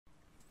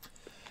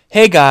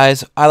Hey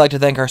guys, I'd like to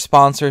thank our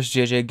sponsors,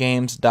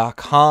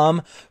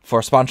 JJGames.com, for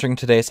sponsoring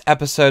today's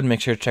episode.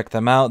 Make sure to check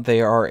them out. They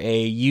are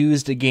a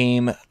used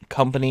game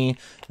company.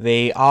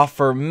 They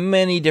offer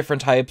many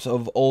different types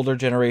of older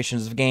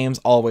generations of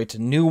games, all the way to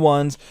new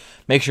ones.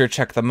 Make sure to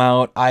check them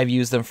out. I've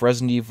used them for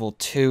Resident Evil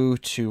 2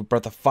 to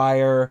Breath of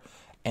Fire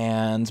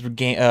and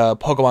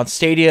Pokemon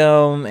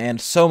Stadium and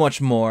so much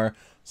more.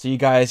 So you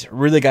guys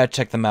really got to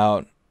check them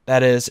out.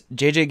 That is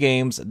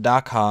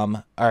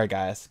JJGames.com. Alright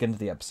guys, get into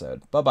the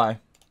episode. Bye-bye.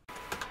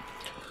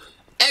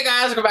 Hey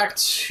guys, welcome back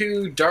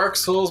to Dark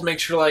Souls. Make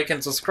sure to like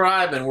and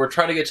subscribe, and we're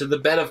trying to get to the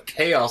Bed of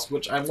Chaos,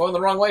 which I'm going the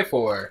wrong way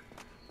for.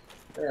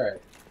 Alright.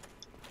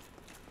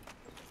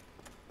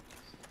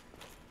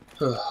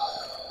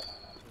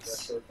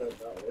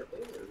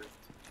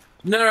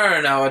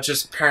 No, it's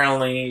just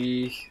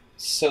apparently...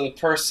 So the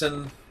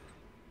person...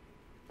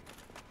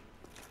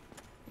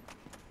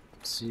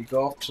 So you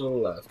go off to the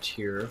left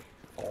here,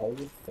 follow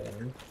the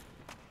thing.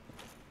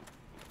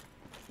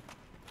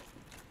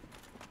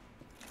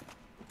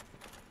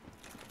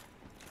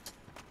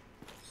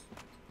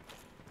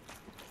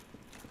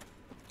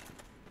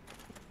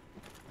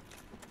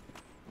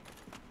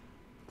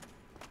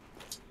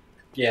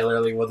 Yeah,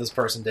 literally what this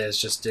person did is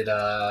just did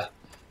the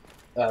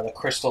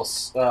crystal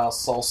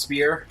soul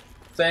spear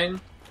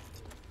thing,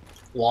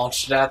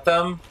 launched it at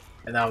them,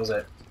 and that was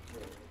it.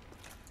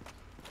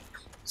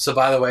 So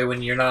by the way,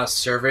 when you're not a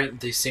servant,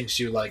 these things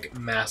do like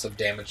massive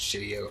damage to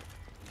you.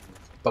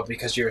 But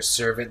because you're a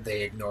servant,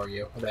 they ignore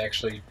you. They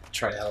actually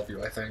try to help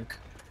you, I think.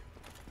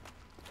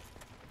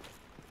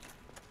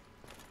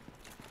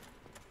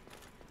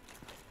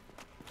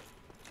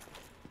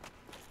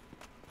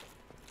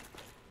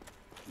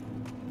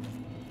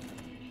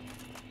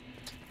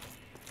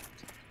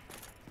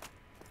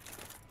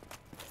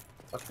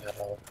 Fucking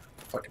hell.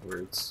 Fucking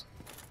roots.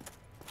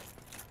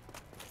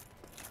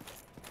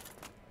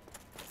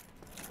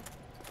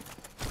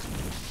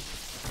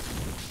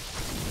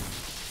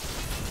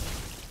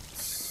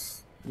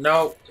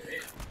 Nope.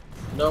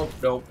 Nope.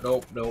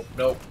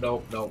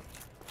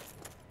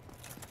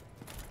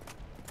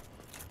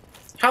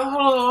 How the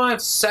hell do I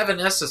have 7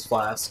 Estus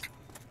Flask?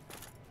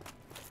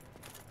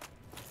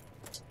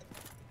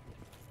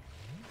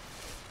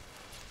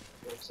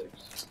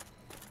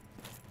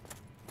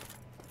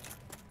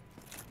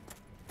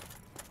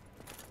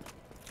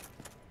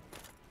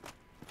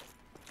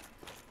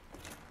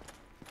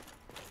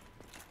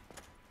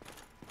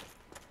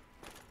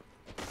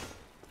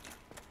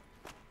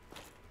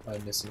 Am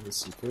I missing the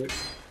secret?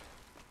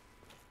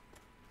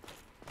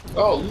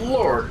 Oh,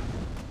 Lord!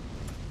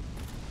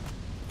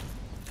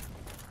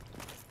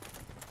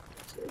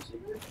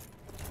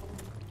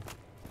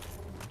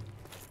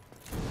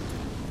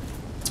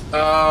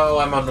 Oh,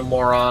 I'm on the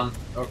moron.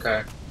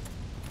 Okay.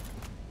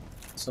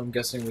 So I'm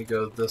guessing we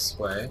go this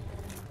way.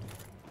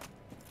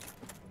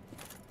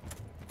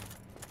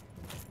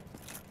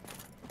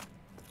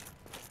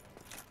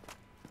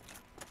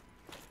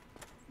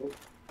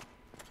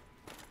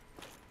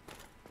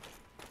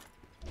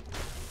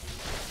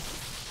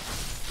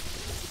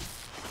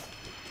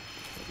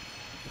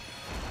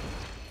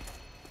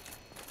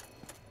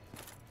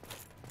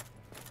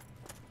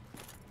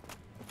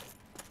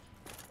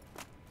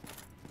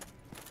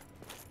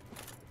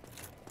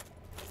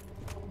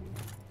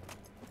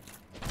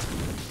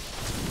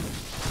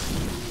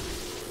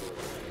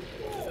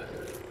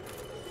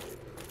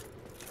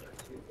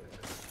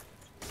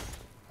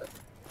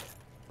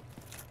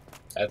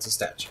 That's a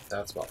statue.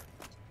 That's well.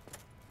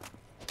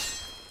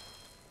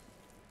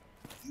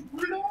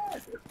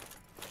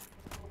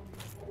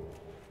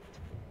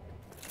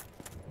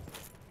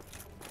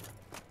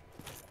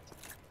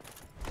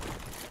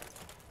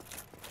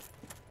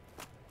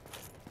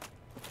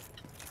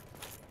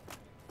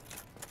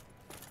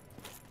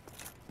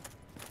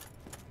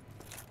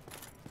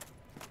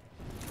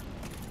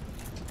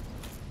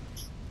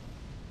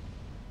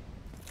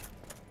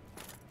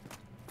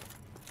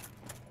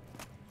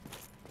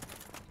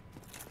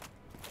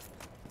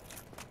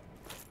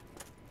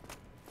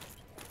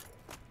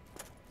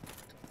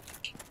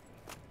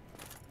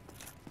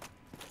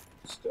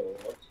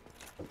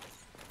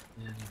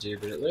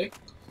 Indubitably.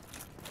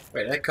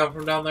 Wait, did I come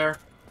from down there?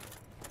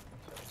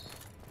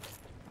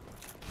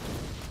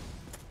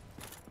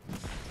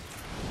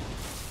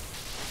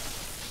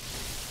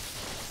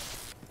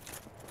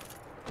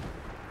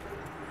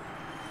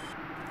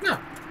 No.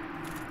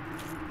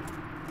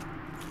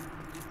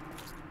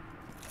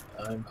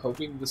 I'm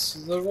hoping this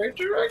is the right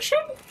direction.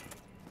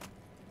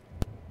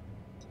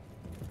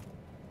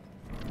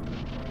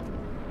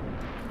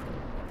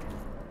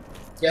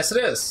 Yes,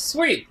 it is.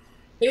 Sweet.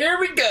 Here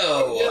we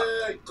go!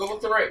 Yeah, go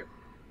with the right.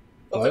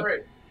 Go with the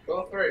right.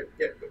 Go with the right.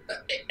 Yeah, with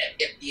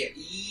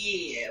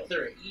the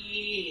right.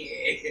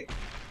 Yeah.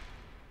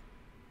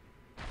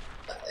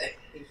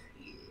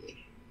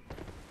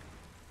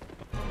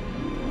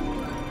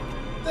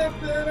 The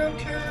bed of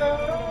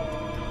chaos.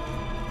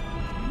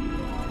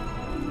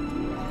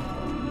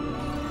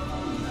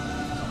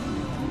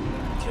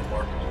 Kid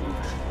Mark,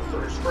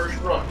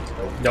 first run.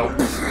 Nope.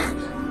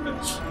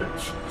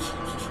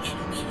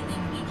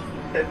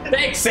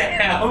 Thanks,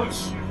 Sam!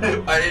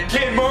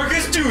 Can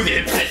Marcus do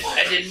this?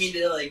 I didn't mean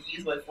to like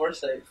use my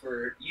foresight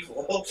for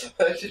evil.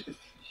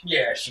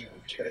 Yeah, shoot.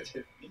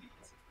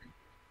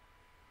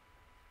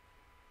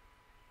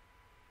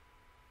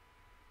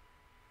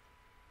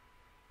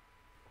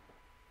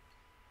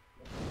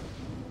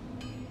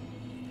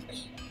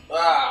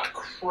 Ah,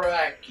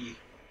 cracky.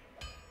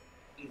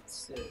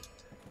 It's it.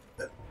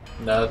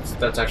 No,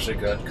 that's actually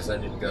good, because I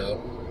need to go.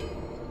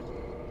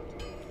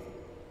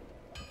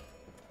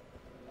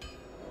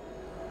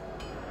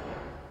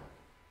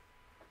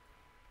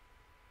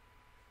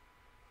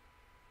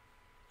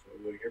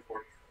 What are we here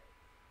for?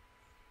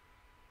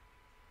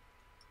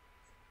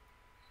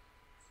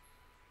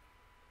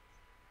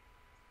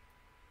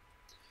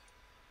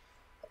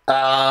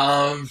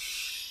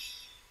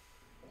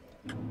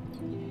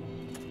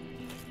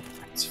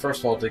 It's first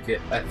of all to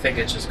get. I think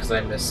it's just because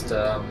I missed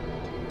the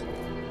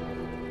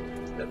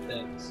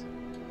things.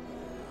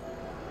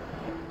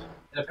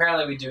 And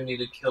apparently, we do need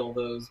to kill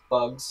those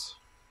bugs.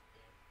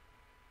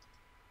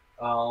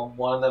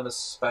 One of them is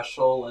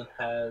special and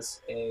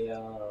has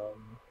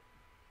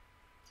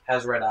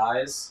has red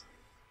eyes.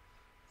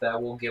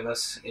 That will give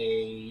us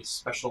a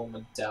special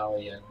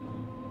medallion.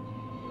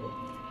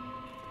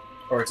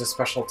 Or it's a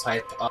special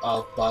type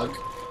of bug.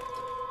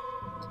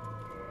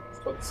 It's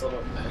called the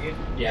Silver Maggot.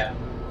 Yeah.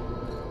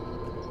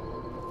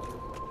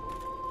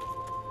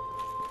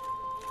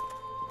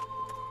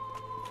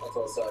 That's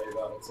what I was telling you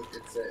about. It's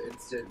an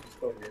instant, just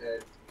put on your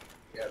head.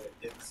 You have an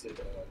instant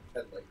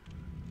head like.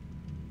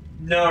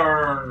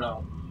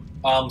 No.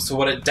 So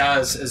what it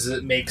does is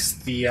it makes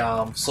the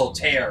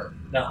Solitaire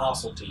not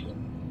hostile to you.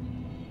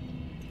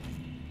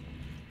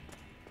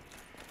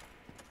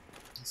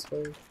 This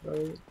way,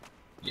 right?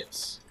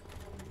 Yes.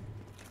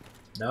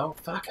 No?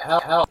 Fuck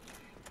hell.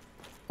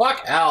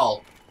 Fuck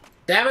hell.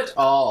 Damn it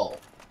all.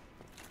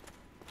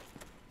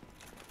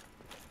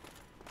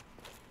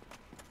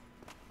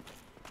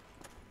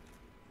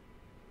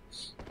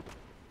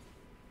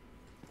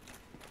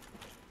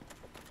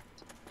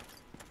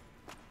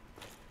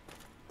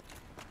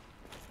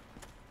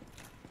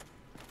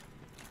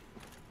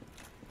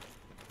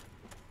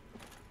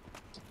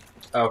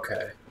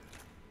 Okay.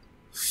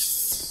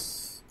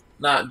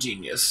 Not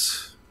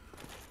genius.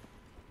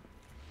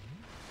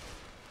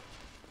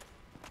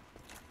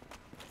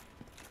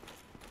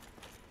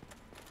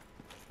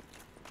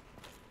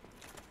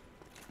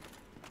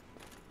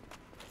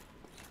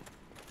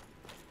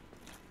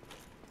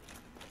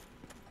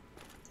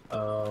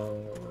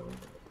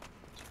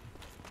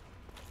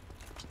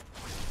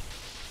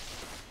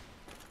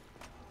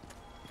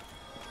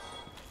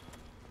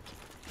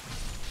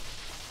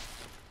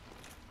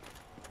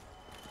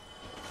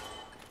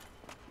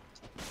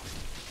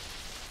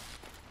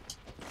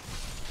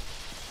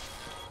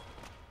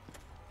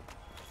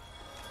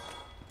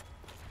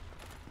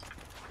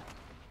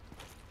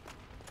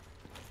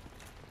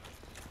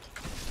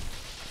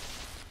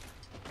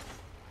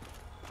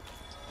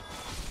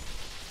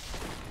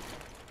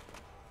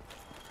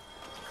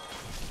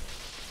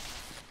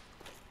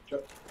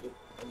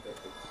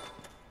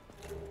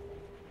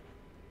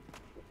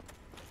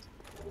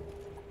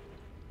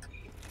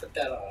 Put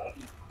that on.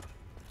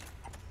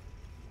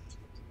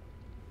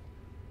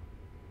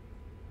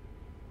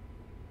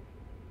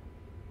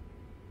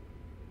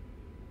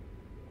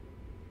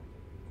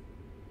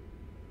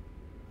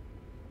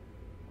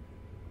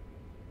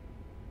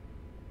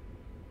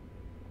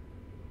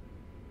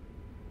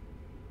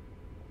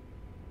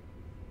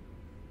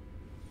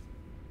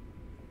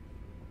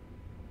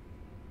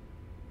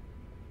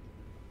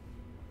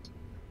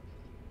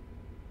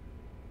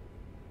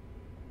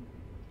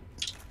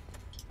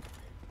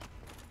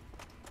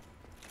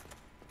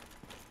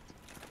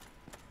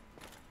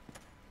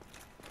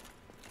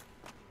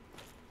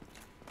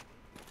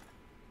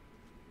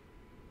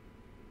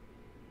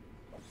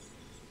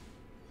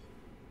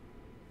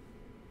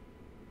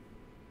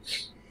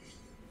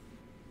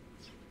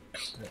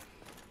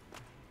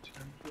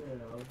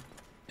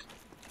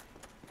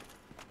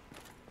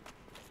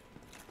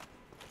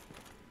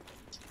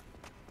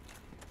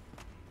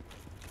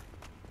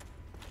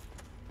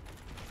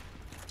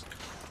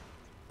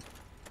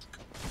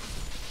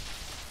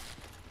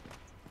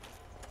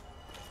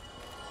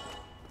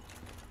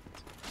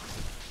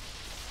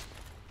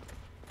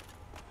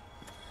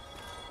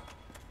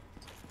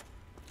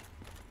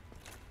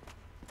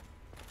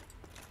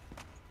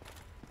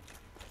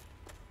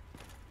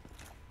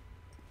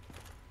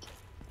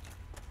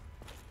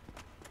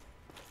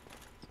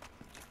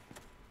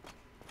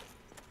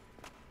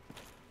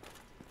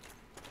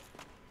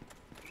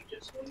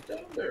 Just went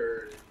down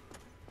there.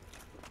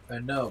 I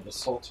know, but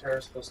Solitaire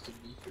is supposed to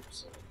be here,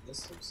 so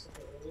this looks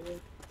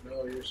like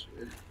No, it's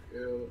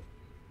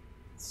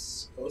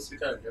supposed to be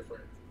kind of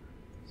different.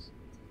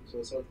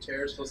 So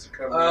Terra's supposed to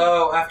come in.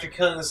 Oh, after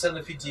killing the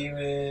Centipede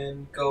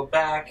Demon, go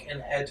back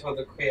and head toward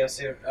the Chaos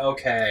Area.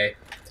 Okay.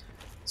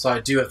 So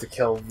I do have to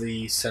kill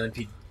the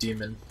Centipede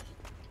Demon.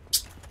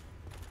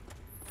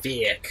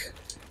 Vic.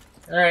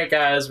 Alright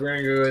guys, we're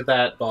gonna go with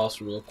that boss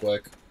real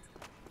quick.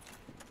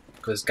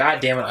 Because,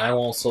 goddammit, I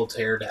want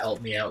Solitaire to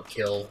help me out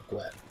kill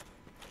Gwen.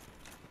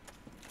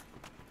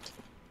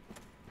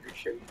 Are you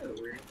sure you know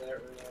where that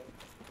right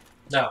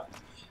No.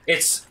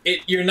 now?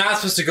 You're not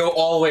supposed to go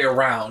all the way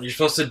around. You're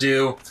supposed to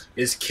do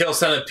is kill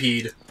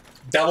Centipede,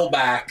 double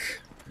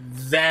back,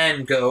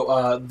 then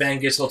go, then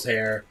get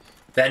Solitaire,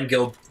 then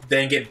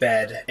get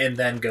Bed, and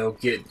then go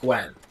get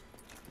Gwen.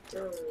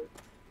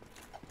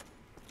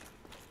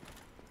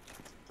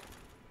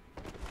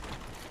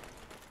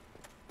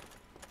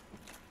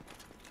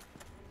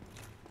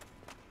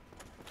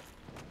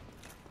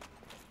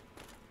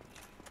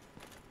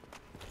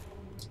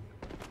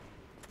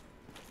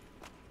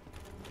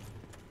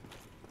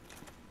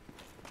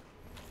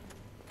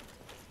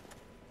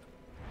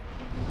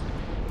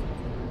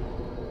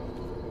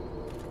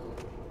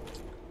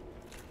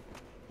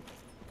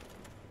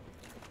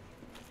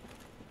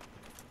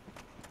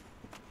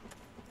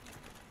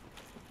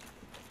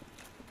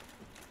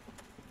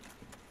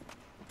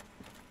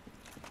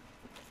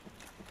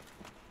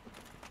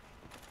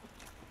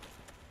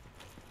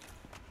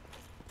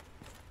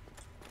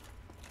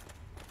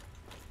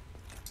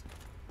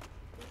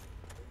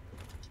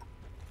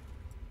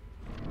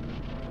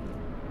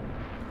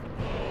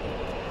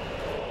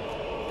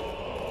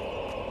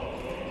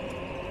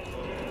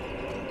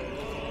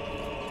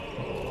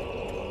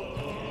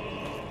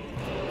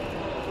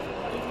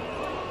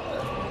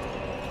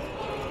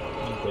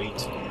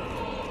 Wait.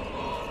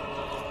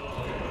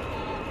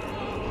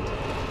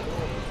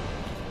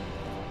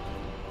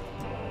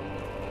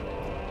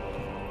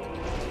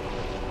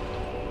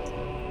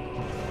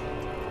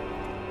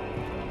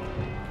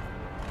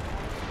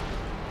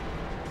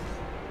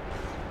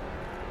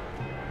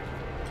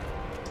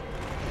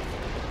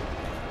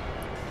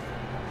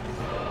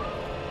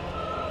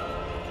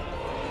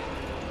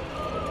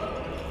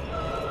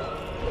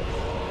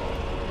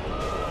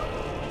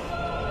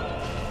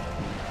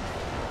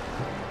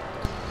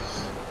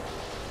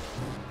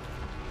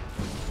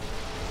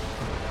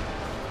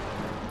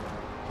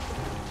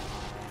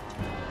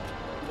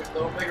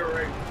 Don't make a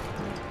ring.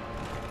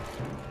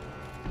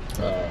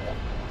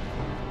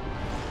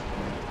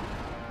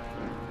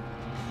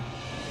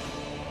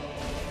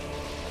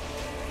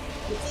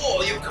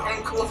 Fool, you've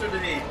gotten closer to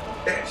me.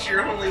 That's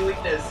your only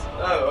weakness.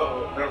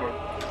 Oh, never mind.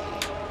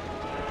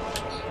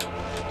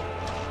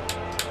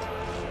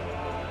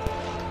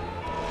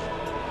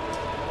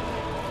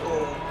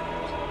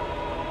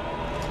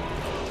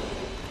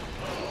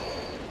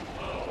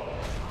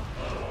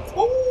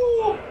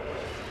 Oh.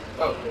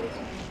 Oh, cool.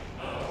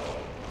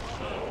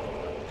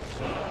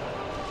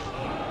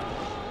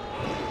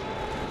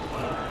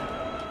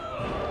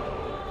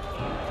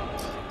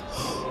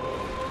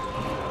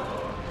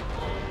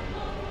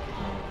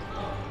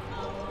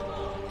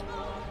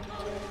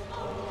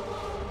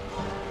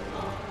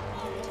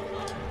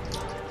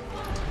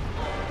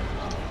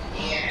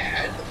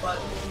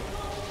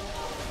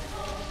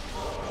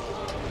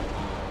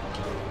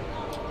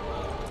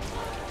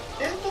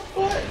 In the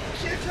butt!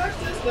 Can't touch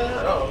this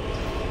now! Oh.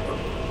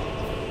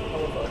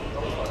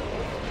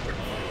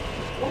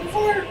 I'm on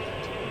fire!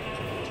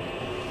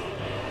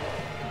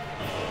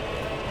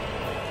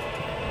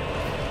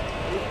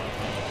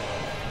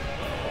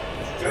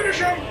 Finish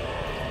him!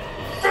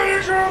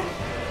 Finish him!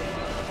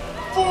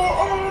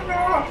 Oh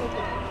no!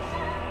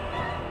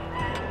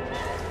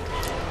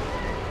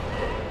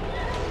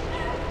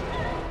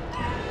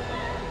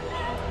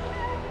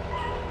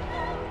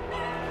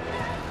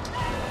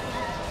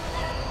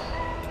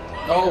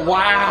 Oh,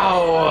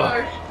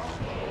 wow!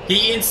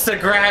 He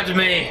insta-grabbed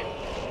me!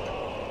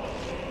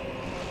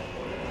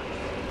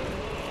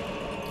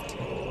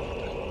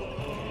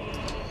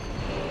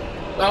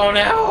 Oh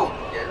no!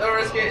 Yeah, don't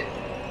risk it.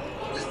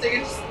 Just take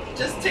a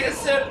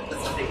sip.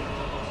 Just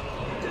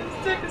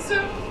take a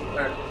sip.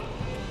 Alright.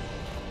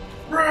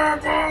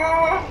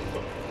 Grandpa!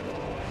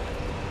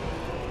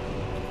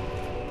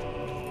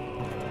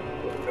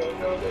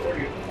 Go, where are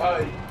you?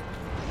 Hi.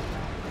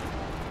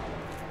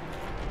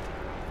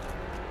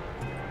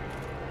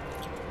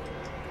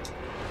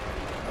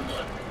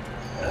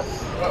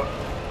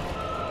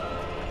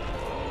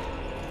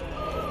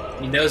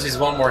 He knows he's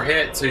one more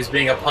hit, so he's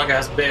being a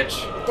punk-ass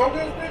bitch.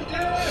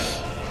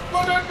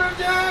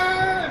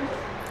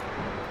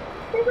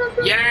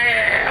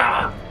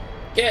 Yeah!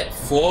 Get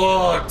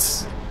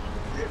fucked!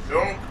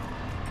 Don't.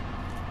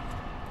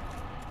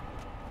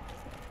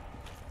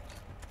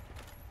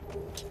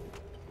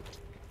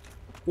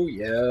 Oh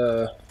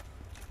yeah.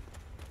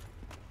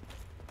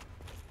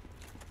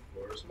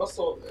 Where's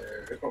muscle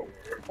there?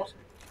 Where's muscle?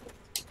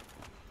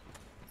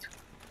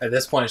 At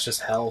this point, it's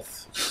just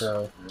health,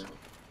 so...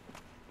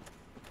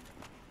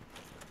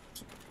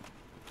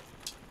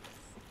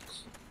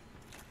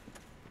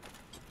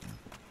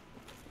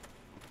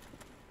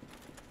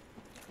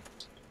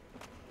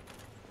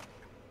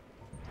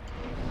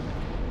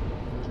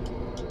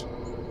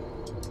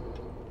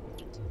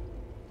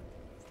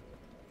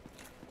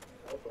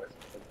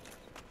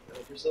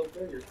 Help yourself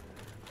bigger.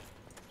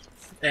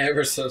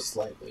 Ever so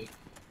slightly.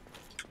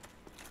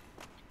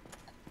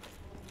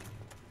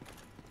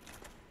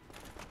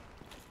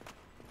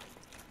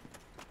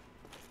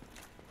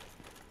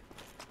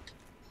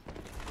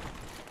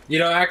 You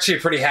know, actually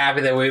pretty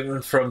happy that we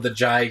went from the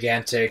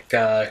gigantic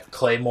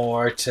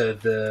claymore to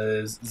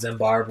the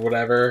Zimbarb or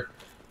whatever.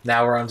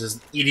 Now we're on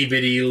just itty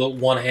bitty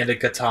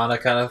one-handed katana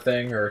kind of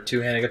thing, or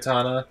two-handed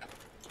katana.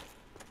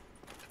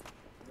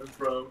 Went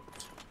from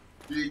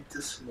big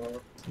to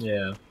small.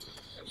 Yeah.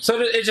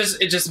 So it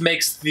just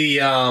makes the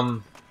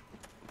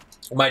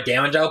my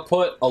damage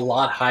output a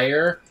lot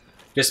higher,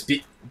 just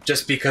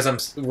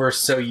because we're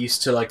so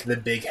used to like the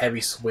big heavy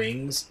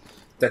swings.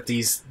 That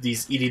these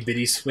itty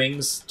bitty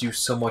swings do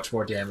so much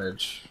more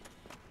damage.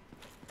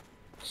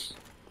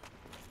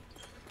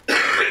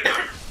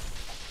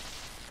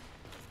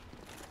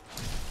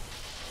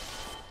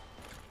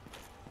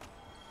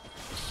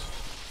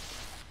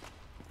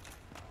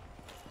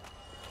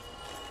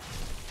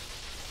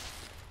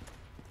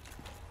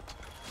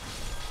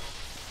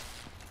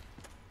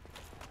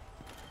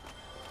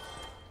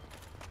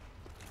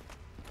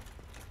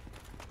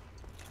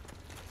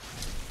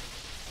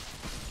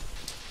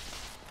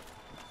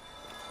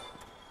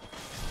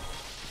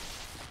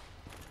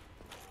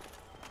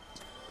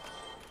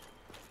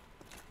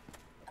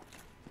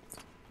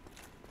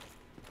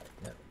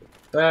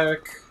 Back.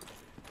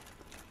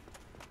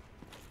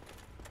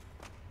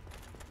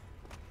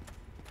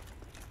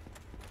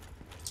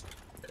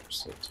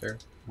 There's it there.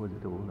 Was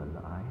it all a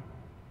lie?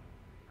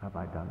 Have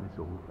I done this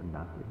all for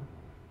nothing?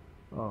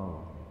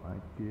 Oh, my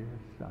dear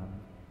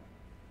son.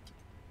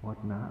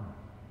 What now?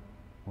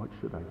 What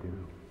should I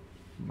do?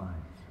 My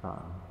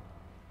son.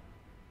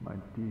 My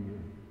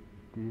dear,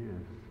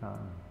 dear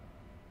son.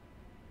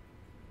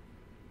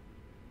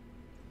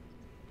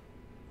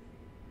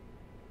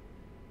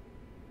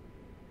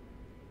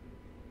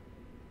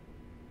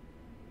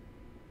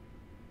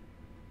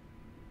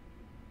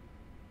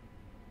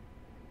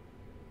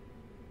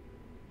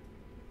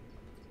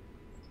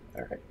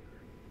 Alright.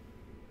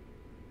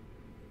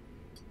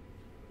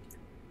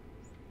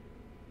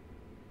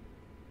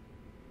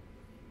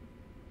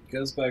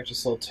 Goes back to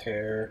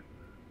Solitaire.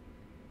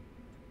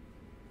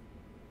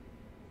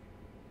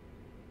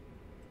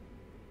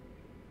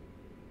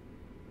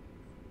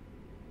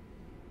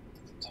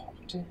 Talk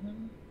to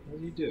him? What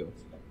do you do?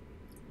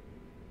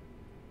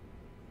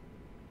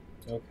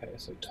 Okay,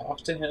 so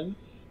talk to him.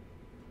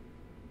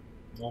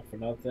 All for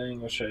nothing.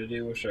 What should I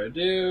do? What should I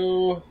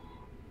do?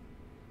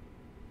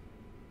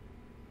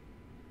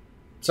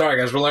 Sorry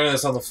guys, we're learning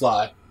this on the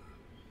fly.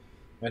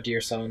 My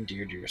dear son,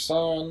 dear, dear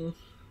son.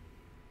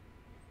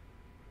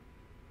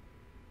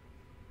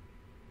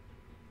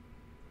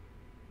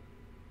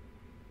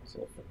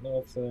 So for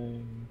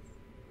nothing.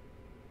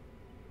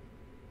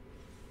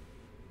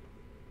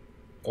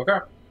 Okay.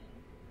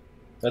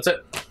 That's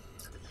it.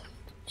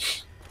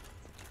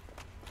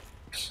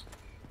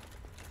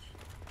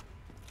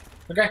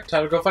 Okay,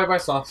 time to go fight my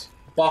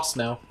boss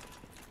now.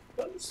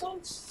 But it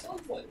sounds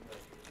like that.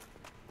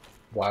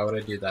 Why would I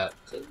do that?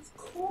 Because it's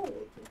cool.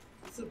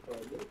 It's a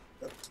problem.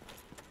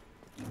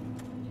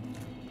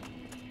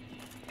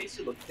 Makes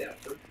you look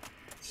dapper.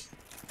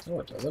 No,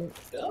 it doesn't.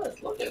 It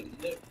does. Look at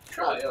it.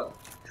 Try out.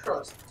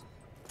 Trust.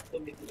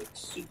 It'll make you look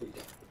super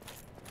dapper.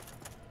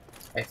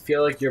 I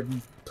feel like you're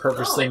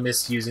purposely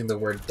misusing the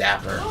word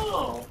dapper.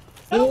 No.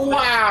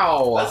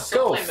 Wow! That's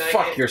Go something, man.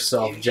 fuck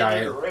yourself, If you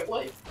giant. do it the right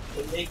way,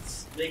 it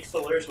makes the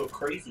layers go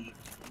crazy.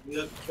 You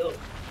have to kill it.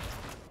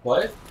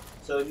 What?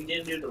 So if you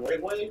didn't do it the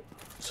right way,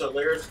 so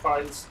Laird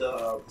finds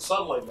the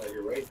sunlight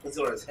layer, right? Puts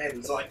it on his head.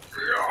 He's like,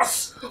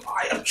 "Yes,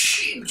 I have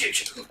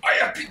changed. I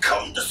have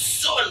become the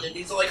sun." And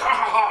he's like, "Ha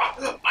ha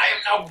ha! I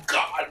am now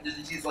God."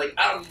 And he's like,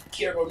 "I don't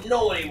care about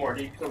no one anymore."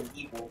 And he becomes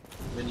evil.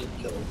 And then you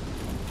kill him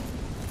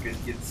because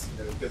he gets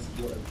because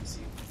he does NPC.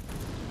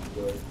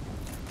 But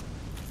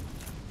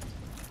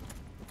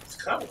it's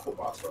kind of a cool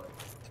boss fight.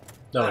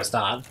 No, it's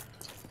not.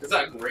 It's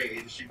not great.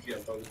 It shoots you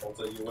on thunderbolts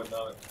at you and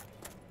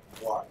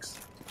blocks.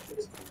 It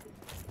is cool.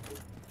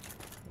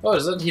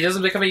 Oh, he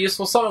doesn't become a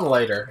useful summon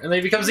later, and then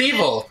he becomes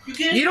evil.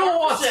 You don't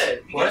want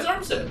it. You what? get his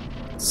arm set.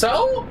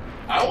 So?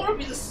 I want to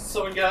be the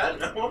summon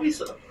god. I want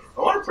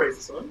to praise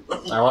the sun.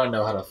 I want to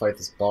know how to fight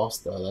this boss,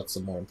 though. That's the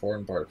more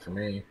important part for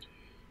me.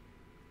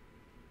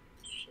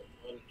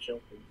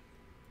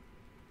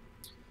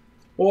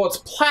 Well, it's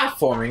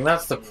platforming.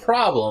 That's the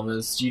problem.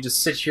 Is you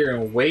just sit here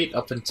and wait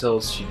up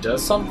until she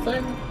does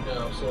something?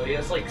 No, so he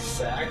has like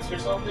sacks or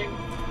something.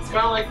 It's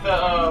kind of like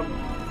the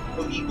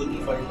Boogie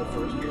Boogie fight in the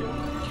first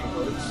game.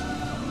 Works.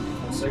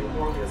 The second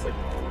one is like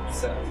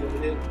sacks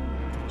with it.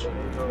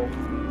 Jumping girl.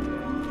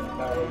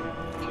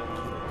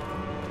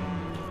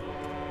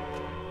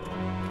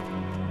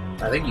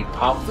 I think you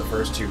pop the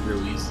first two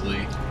real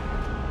easily.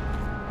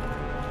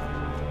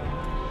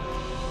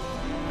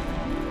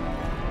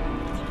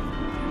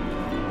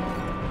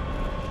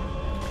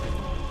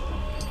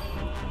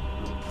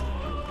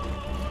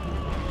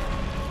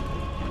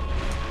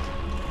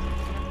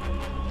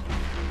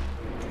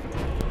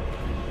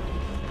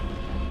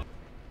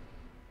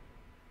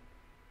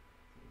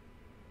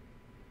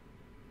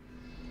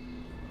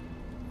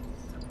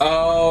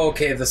 Oh,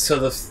 okay. So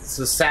the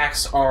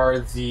sacks are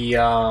the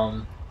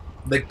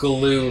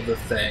glue of the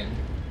thing.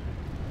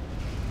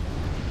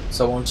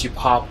 So once you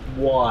pop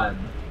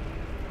one,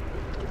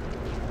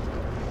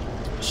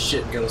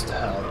 shit goes to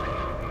hell.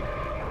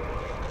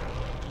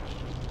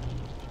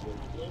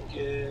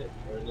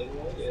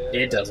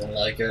 It doesn't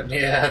like it,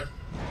 yeah.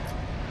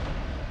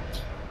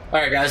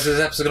 Alright guys, this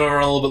episode's gonna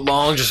run a little bit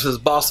long just for this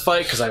boss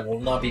fight, because I will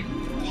not be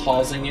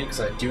pausing it, because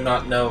I do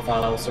not know if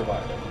I will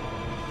survive it.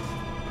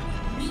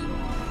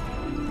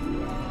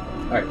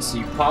 Alright, so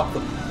you pop the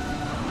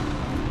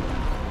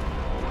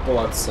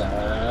blood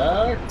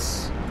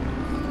sacks.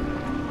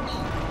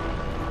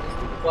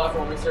 The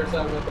platform starts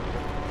out with.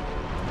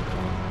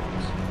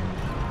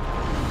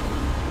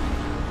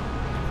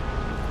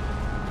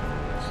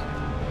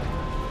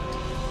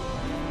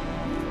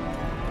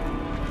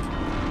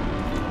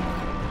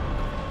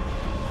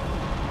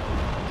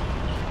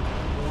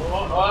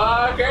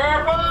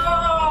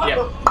 Careful!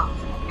 Yep.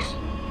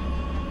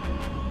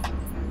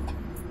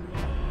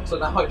 So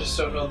now I just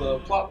don't know the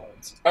plot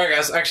lines. Alright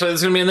guys, actually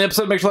this is going to be in the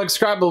episode. Make sure to like,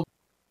 subscribe.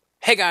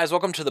 Hey guys,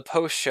 welcome to the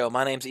post show.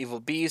 My name's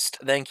Evil Beast.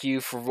 Thank you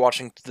for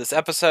watching this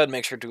episode.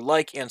 Make sure to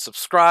like and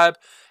subscribe.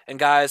 And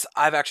guys,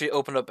 I've actually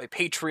opened up a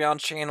Patreon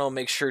channel.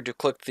 Make sure to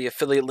click the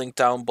affiliate link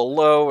down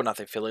below. Not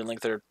the affiliate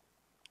link, the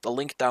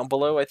link down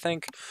below, I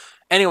think.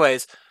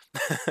 Anyways,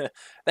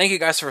 thank you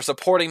guys for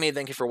supporting me.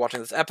 Thank you for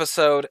watching this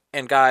episode.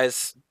 And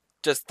guys,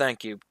 just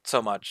thank you so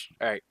much.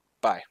 Alright,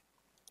 bye.